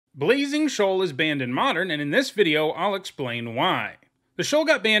Blazing Shoal is banned in Modern, and in this video, I'll explain why. The Shoal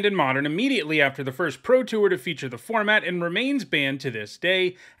got banned in Modern immediately after the first Pro Tour to feature the format and remains banned to this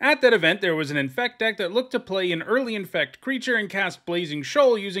day. At that event, there was an Infect deck that looked to play an early Infect creature and cast Blazing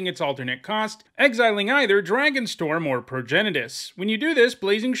Shoal using its alternate cost, exiling either Dragonstorm or Progenitus. When you do this,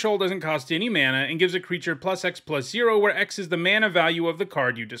 Blazing Shoal doesn't cost any mana and gives a creature +X/+0, where X is the mana value of the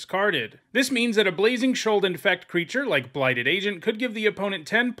card you discarded. This means that a Blazing Shoal Infect creature, like Blighted Agent, could give the opponent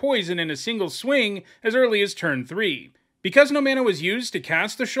 10 poison in a single swing as early as turn 3. Because no mana was used to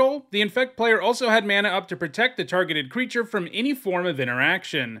cast the Shoal, the Infect player also had mana up to protect the targeted creature from any form of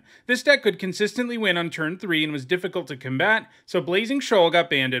interaction. This deck could consistently win on turn 3 and was difficult to combat, so Blazing Shoal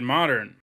got banned in Modern.